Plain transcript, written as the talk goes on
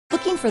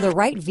Looking for the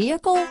right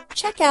vehicle?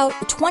 Check out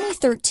the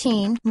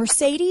 2013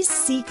 Mercedes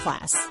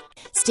C-Class.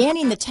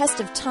 Standing the test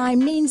of time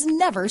means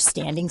never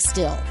standing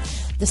still.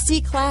 The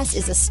C-Class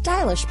is a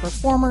stylish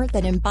performer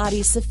that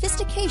embodies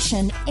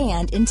sophistication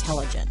and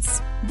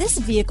intelligence. This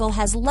vehicle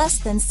has less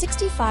than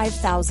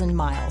 65,000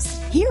 miles.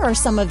 Here are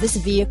some of this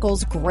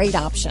vehicle's great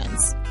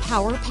options: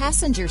 power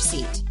passenger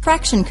seat,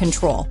 traction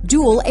control,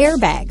 dual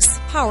airbags,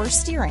 power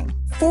steering,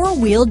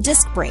 four-wheel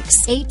disc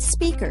brakes, 8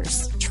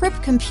 speakers, trip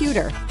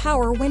computer,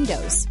 power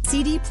windows,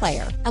 CD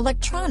player,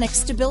 electronic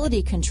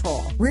stability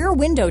control, rear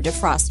window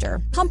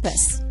defroster,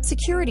 compass,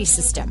 security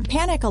system,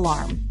 panic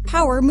alarm,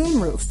 power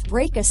moonroof,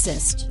 brake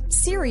assist,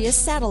 SIRIUS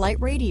satellite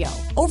radio,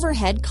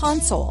 overhead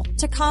console,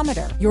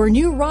 tachometer. Your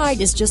new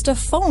ride is just a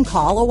phone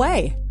call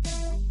away.